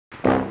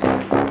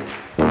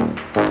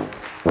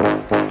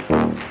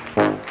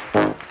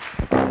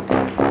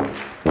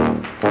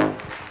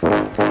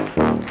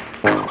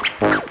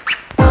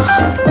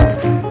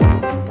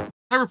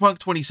Cyberpunk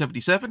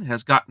 2077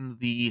 has gotten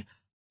the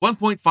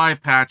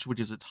 1.5 patch, which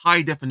is its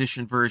high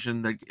definition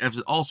version that gives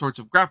it all sorts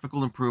of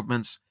graphical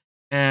improvements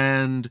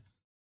and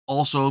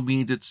also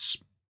means it's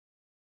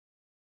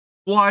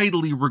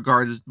widely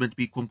regarded as meant to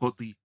be, quote unquote,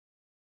 the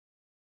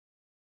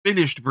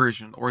finished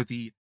version, or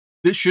the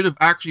this should have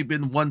actually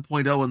been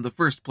 1.0 in the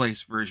first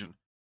place version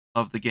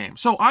of the game.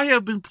 So I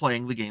have been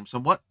playing the game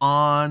somewhat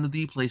on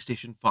the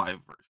PlayStation 5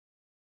 version.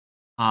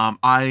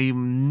 I've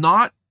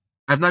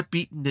not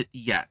beaten it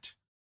yet.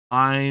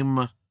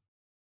 I'm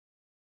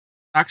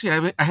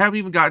actually I haven't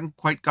even gotten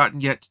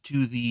yet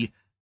to the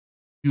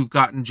you've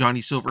gotten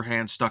Johnny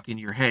Silverhand stuck in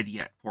your head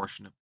yet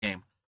portion of the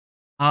game.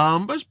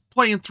 But just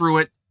playing through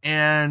it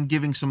and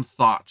giving some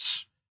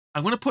thoughts.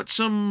 I'm going to put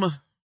some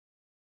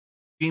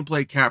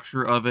gameplay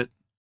capture of it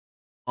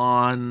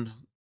on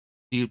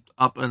the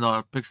up in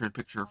a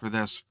picture-in-picture for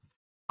this.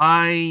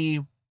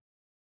 I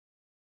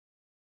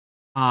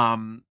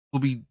will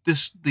be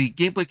the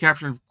gameplay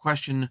capture in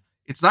question.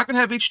 It's not going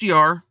to have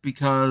HDR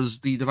because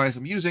the device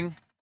I'm using,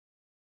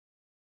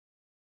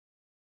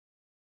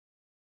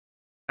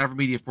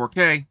 AverMedia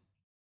 4K,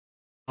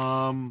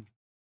 so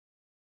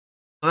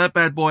that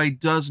bad boy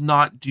does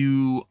not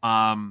do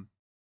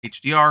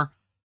HDR.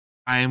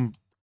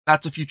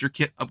 That's a future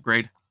kit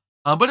upgrade.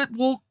 But it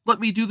will let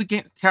me do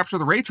the capture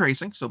the ray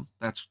tracing, so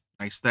that's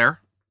nice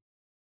there.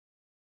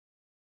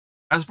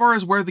 As far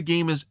as where the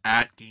game is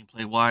at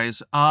gameplay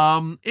wise,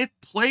 it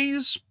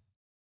plays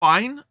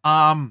fine.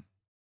 I'm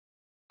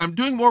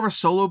doing more of a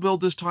solo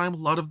build this time. A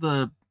lot of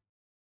the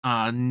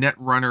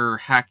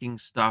Netrunner hacking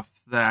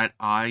stuff that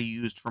I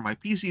used for my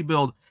PC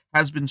build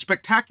has been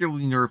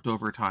spectacularly nerfed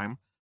over time.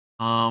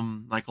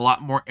 Like a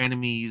lot more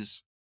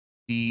enemies.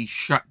 The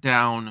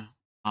shutdown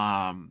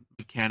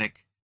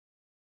mechanic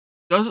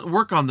doesn't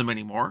work on them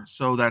anymore,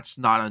 so that's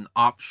not an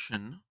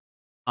option.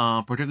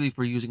 Particularly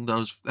for using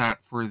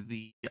for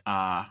the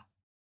Cyber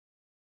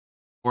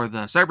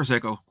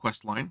Psycho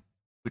quest line,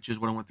 which is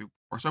what I went through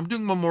before. So I'm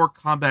doing one more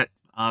combat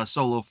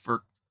solo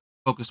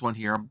focused one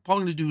here. I'm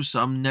probably going to do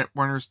some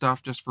Netrunner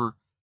stuff just for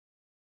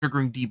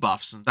triggering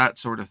debuffs and that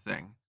sort of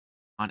thing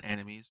on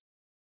enemies.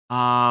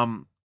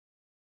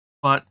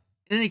 But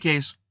in any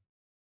case,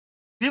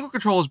 vehicle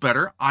control is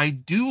better. I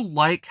do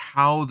like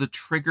how the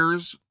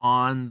triggers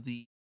on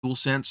the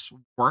DualSense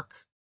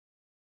work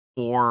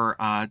for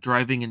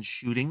driving and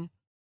shooting.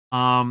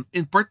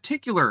 In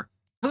particular,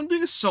 I'm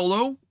doing a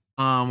solo,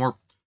 or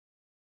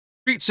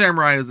Street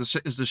Samurai is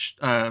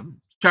the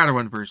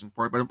Shadowrun version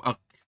for it, but a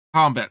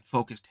combat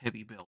focused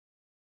heavy build.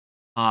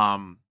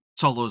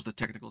 Solo is the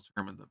technical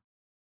term in the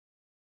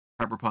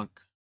Cyberpunk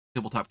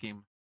tabletop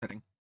game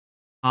setting.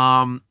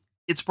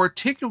 It's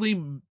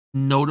particularly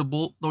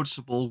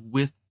noticeable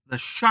with the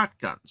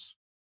shotguns,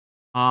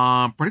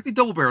 particularly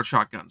double-barreled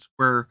shotguns,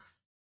 where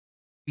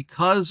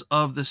because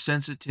of the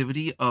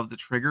sensitivity of the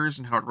triggers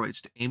and how it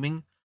relates to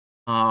aiming,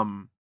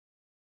 I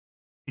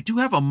do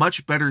have a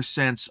much better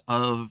sense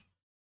of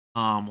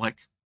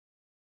like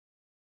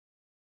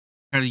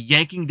kind of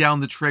yanking down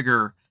the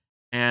trigger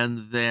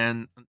and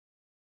then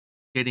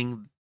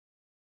getting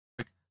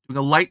like doing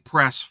a light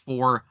press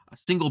for a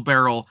single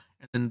barrel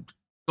and then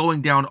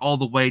going down all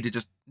the way to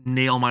just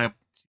nail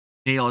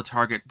a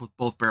target with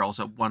both barrels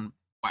at one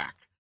whack.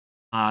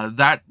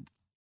 That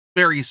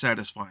very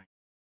satisfying.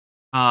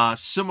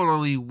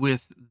 Similarly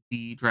with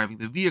the driving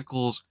the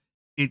vehicles,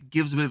 it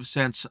gives a bit of a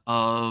sense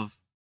of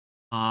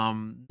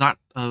not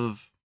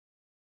of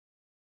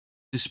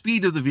the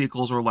speed of the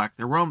vehicles or lack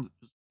thereof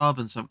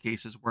in some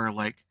cases, where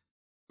like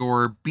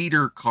your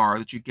beater car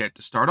that you get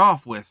to start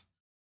off with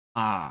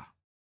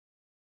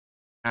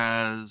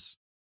as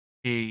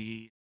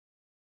a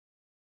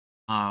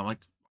like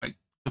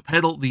the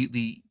pedal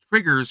the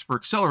triggers for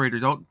accelerator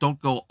don't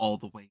go all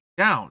the way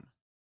down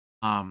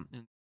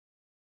in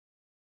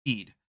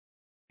speed,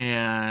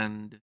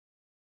 and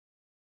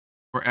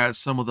whereas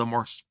some of the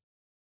more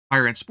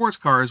higher end sports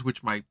cars,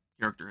 which my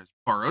character has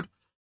borrowed,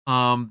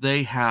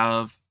 they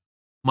have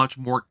much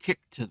more kick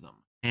to them,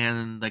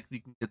 and like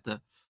you can get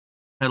the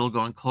pedal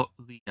going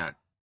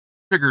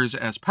triggers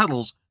as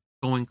pedals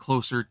going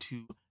closer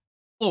to the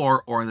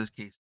floor, or in this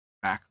case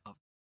back of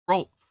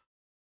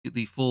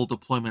the full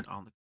deployment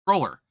on the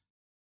controller,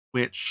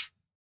 which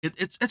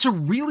it's a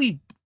really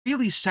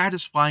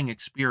satisfying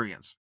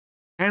experience.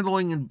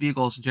 Handling in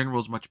vehicles in general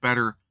is much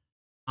better.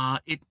 I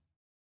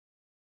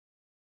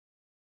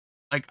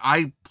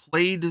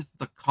played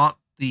the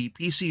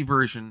PC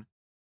version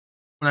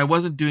when I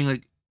wasn't doing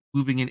like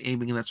moving and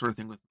aiming and that sort of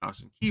thing with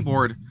mouse and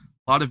keyboard.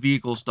 A lot of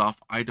vehicle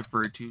stuff I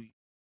deferred to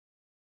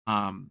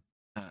uh,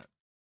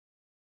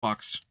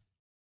 Xbox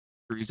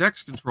Series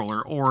X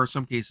controller, or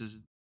some cases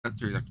not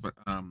Series X, but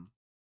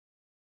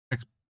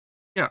X,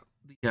 yeah,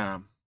 the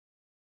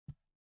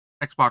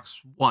Xbox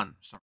One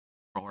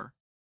controller,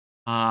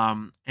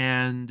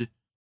 and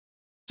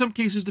some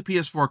cases the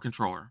PS4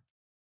 controller,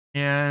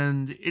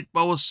 and it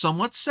was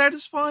somewhat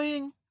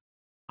satisfying.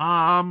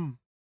 Like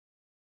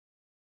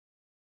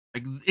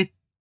it,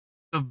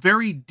 a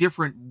very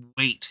different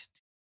weight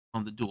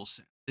on the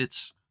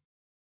DualSense.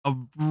 a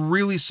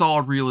really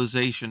solid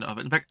realization of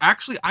it. In fact,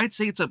 actually, I'd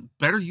say it's a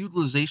better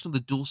utilization of the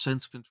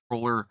DualSense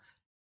controller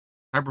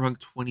Cyberpunk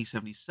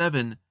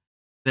 2077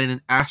 than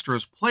in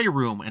Astro's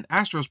Playroom. And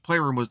Astro's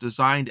Playroom was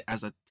designed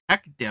as a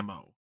tech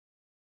demo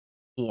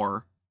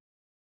for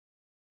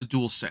the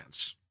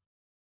DualSense,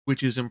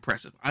 which is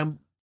impressive. I'm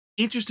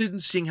interested in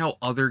seeing how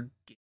other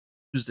games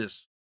use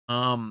this.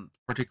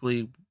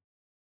 Particularly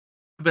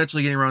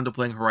eventually getting around to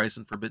playing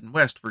Horizon Forbidden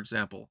West, for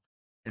example,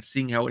 and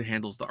seeing how it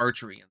handles the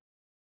archery.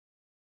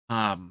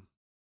 Um,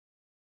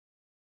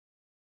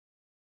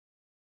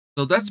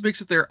 so that's the big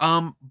stuff there.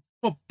 From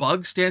a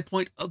bug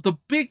standpoint, the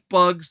big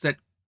bugs that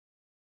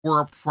were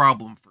a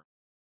problem for me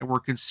and were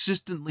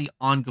consistently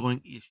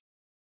ongoing issues,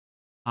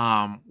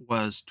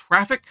 was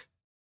traffic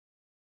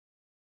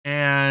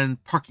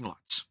and parking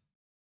lots.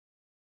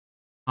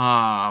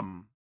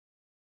 Um,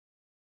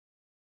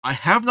 I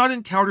have not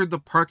encountered the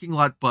parking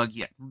lot bug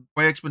yet.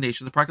 By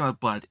explanation, the parking lot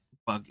bug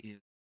is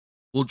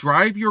will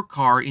drive your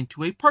car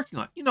into a parking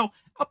lot. You know,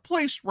 a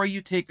place where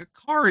you take a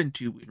car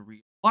into in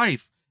real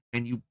life,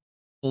 and you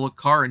pull a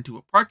car into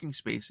a parking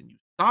space and you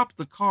stop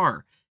the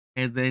car,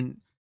 and then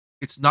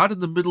it's not in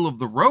the middle of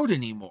the road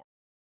anymore.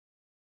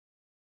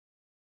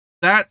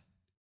 That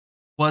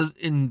was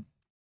in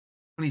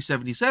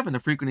 2077 a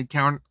frequent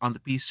encounter on the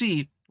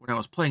PC when I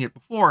was playing it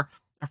before.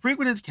 A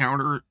frequent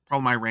encounter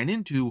problem I ran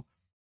into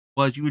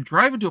was you would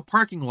drive into a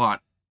parking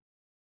lot,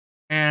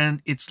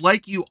 and it's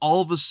like you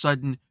all of a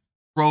sudden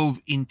drove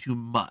into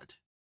mud.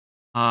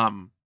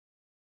 Um,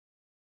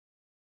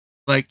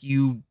 like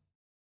you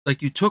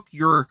like you took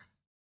your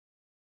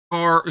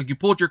car, you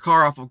pulled your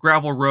car off a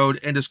gravel road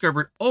and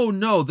discovered, oh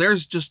no,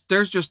 there's just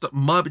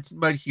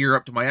mud here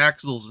up to my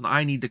axles, and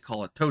I need to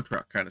call a tow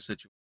truck kind of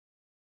situation.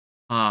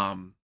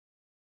 Um,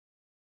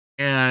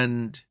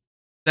 and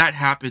that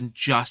happened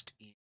just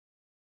in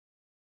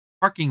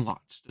parking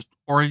lots, just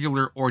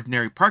regular,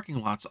 ordinary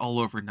parking lots all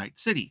over Night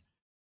City.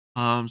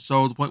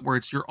 So the point where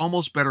it's you're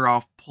almost better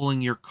off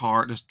pulling your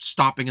car, just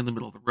stopping in the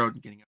middle of the road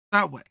and getting out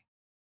that way.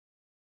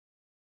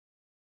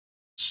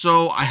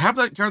 So I have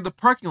not encountered the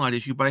parking lot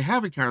issue, but I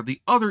have encountered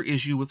the other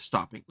issue with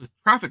stopping with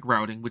traffic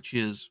routing, which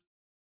is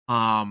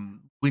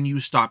when you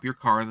stop your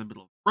car in the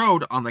middle of the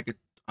road on like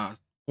a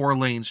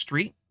 4-lane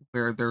street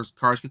where there's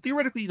cars can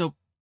theoretically, move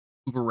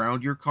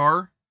around your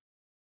car.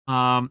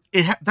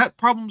 That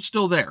problem's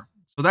still there.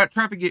 So that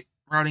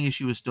routing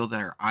issue is still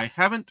there. I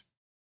haven't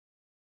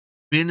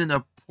been in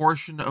a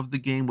portion of the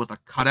game with a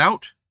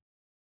cutout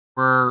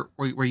where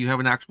you have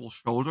an actual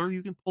shoulder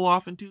you can pull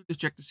off into to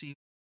check to see if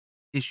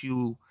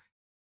issue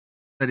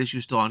that issue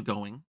is still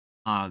ongoing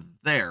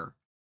there.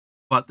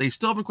 But they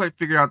still haven't quite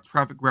figured out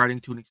traffic routing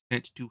to an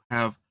extent to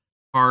have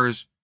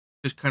cars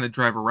just kind of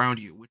drive around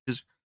you, which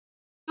is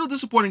still a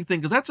disappointing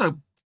thing because that's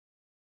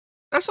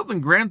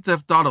something Grand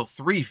Theft Auto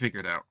 3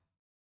 figured out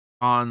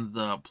on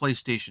the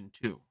PlayStation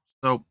 2.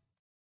 So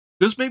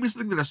this may be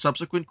something that a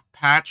subsequent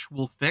patch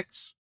will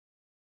fix,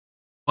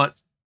 but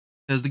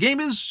as the game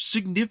is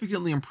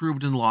significantly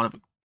improved in a lot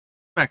of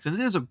respects, and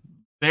it is a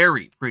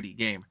very pretty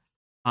game.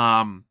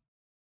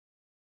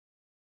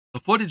 The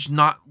footage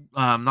not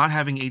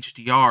having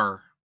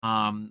HDR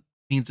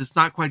means it's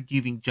not quite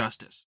giving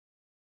justice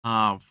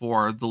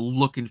for the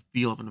look and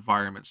feel of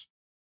environments.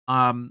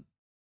 Um,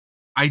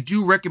 I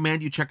do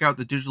recommend you check out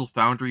the Digital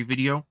Foundry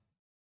video,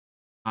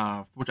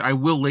 which I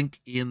will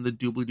link in the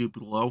doobly doo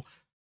below.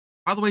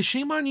 By the way,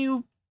 shame on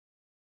you,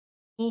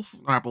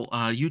 Apple,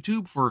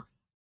 YouTube, for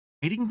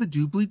hiding the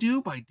doobly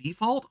doo by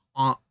default,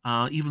 on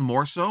even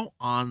more so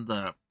on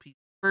the PC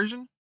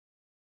version.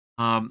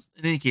 In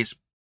any case,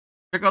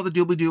 check out the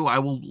doobly doo. I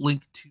will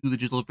link to the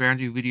Digital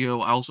Foundry video.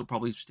 I also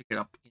probably stick it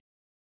up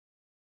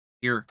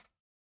here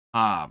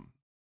um,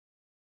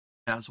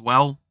 as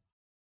well.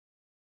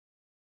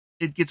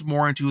 It gets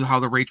more into how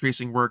the ray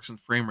tracing works and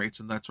frame rates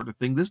and that sort of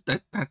thing.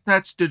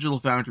 That's Digital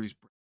Foundry's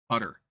bread and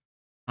butter.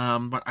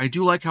 But I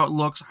do like how it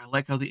looks. I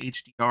like how the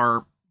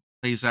HDR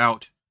plays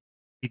out.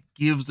 It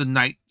gives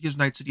Night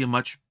City a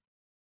much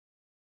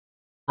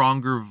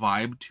stronger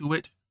vibe to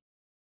it.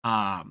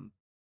 Um,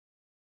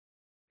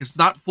 it's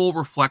not full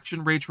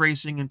reflection ray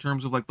tracing in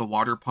terms of like the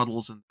water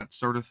puddles and that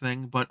sort of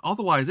thing, but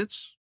otherwise it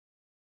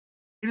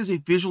is a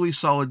visually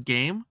solid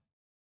game,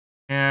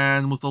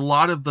 and with a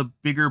lot of the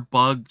bigger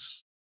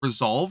bugs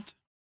resolved,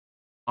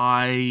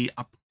 I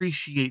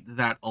appreciate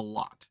that a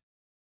lot.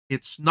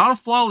 It's not a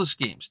flawless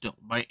game still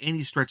by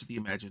any stretch of the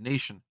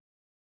imagination.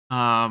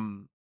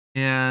 And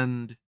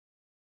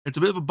it's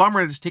a bit of a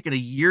bummer that it's taken a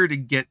year to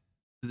get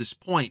to this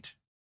point,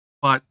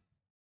 but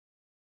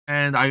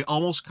and I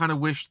almost kind of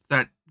wish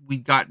that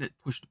we'd gotten it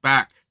pushed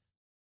back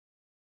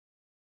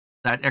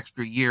that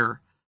extra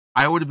year.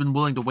 I would have been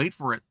willing to wait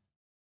for it,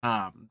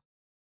 um,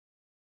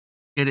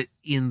 get it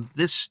in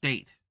this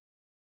state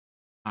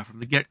from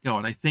the get go,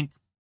 and I think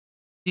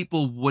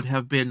people would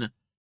have been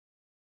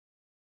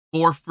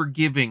more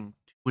forgiving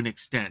to an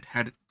extent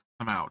had it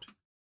come out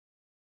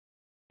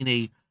in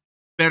a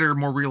better,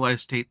 more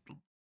realized state.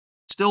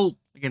 Still,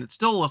 again, it's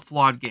still a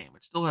flawed game.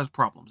 It still has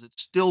problems.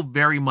 It's still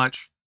very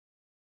much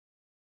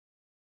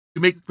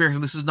to make the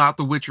comparison, this is not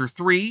The Witcher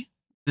 3.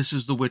 This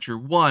is The Witcher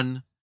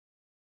 1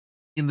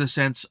 in the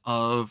sense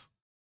of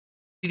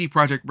CD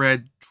Projekt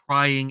Red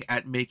trying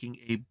at making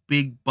a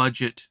big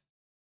budget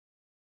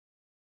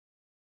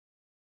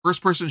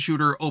first-person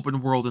shooter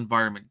open world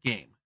environment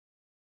game.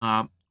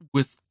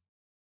 With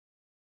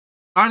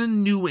not a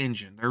new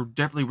engine. They're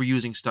definitely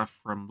reusing stuff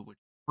from The Witcher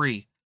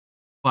 3,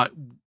 but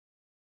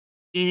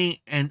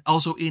and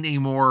also in a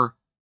more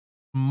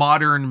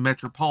modern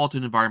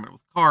metropolitan environment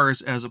with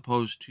cars, as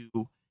opposed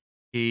to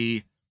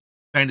a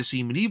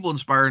fantasy medieval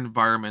inspired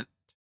environment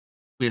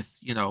with,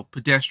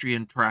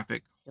 pedestrian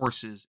traffic,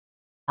 horses,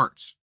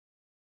 carts.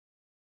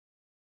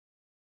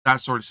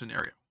 That sort of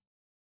scenario.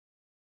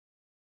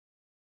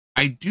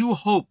 I do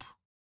hope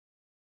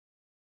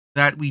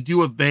that we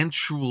do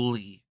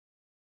eventually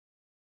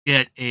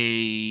get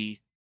a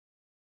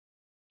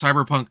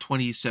Cyberpunk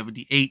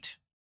 2078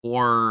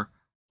 or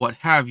what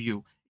have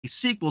you, a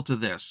sequel to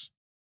this,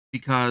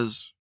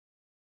 because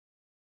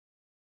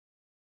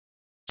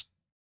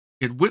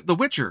The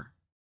Witcher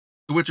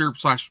 /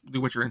 The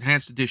Witcher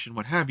Enhanced Edition,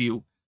 what have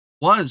you,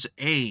 was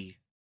a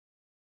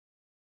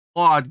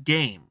flawed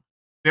game,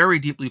 very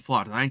deeply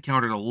flawed, and I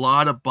encountered a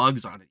lot of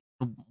bugs on it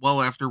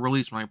well after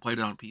release when I played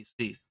it on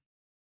PC.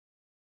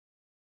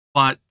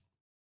 But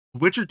The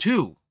Witcher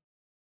 2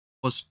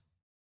 was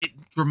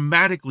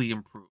dramatically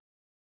improved,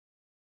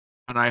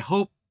 and I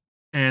hope,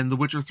 and The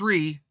Witcher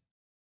 3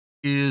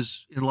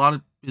 is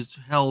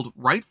held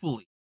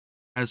rightfully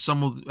as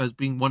as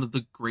being one of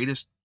the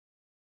greatest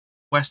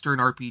Western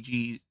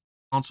RPG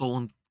console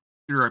and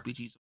computer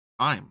RPGs of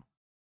the time.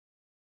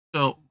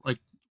 So, like,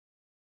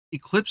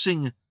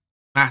 eclipsing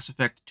Mass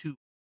Effect 2.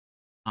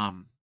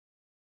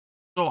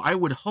 So I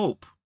would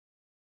hope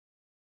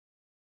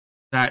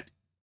that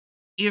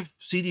if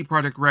CD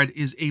Projekt Red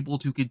is able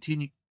to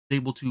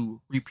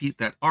repeat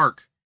that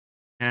arc,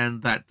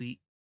 and that the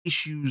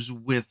issues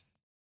with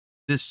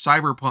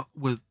Cyberpunk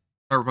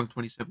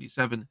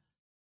 2077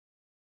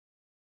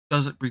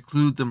 doesn't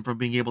preclude them from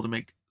being able to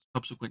make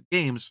subsequent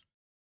games,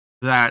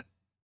 that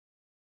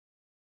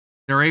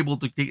they're able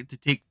to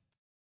take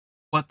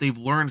what they've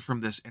learned from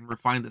this and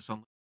refine this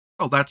on.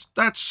 Oh, that's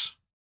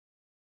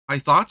my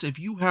thoughts. If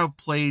you have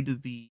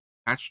played the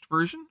patched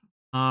version,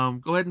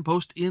 go ahead and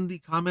post in the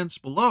comments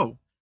below.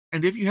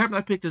 And if you have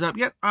not picked it up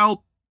yet,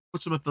 I'll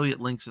put some affiliate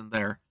links in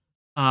there.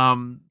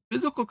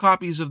 Physical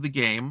copies of the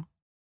game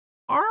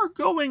are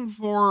still going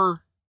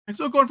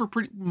for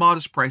pretty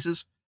modest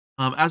prices.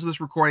 As of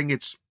this recording,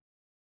 it's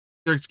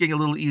getting a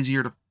little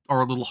easier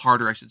or a little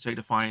harder, I should say,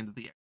 to find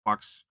the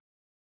Xbox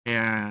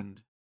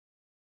and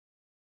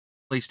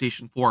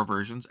PlayStation 4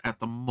 versions at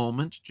the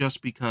moment,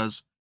 just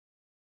because,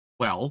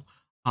 well,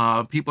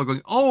 people are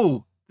going,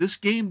 oh, this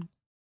game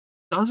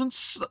doesn't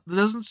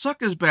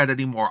suck as bad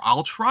anymore.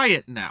 I'll try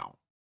it now.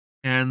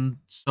 And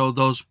so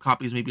those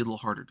copies may be a little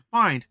harder to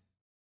find.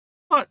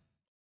 But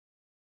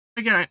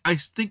again, I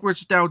think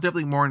it's now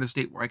definitely more in a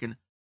state where I can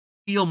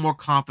feel more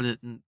confident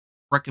in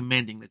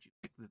recommending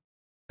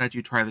that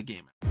you try the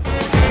game out.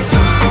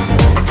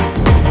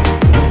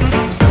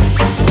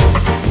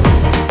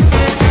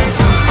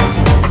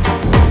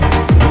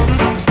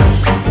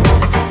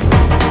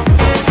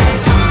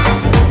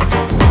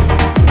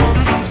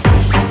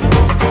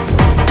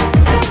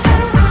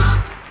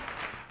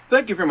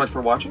 Thank you very much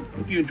for watching.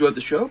 If you enjoyed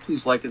the show,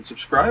 please like and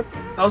subscribe.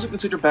 And also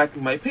consider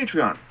backing my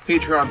Patreon.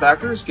 Patreon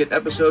backers get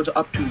episodes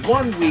up to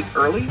 1 week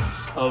early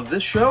of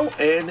this show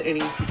and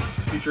any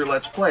future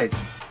Let's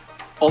Plays.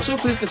 Also,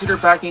 please consider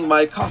backing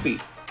my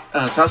Ko-fi.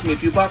 Toss me a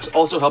few bucks,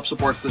 also helps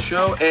support the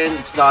show, and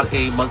it's not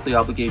a monthly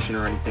obligation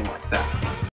or anything like that.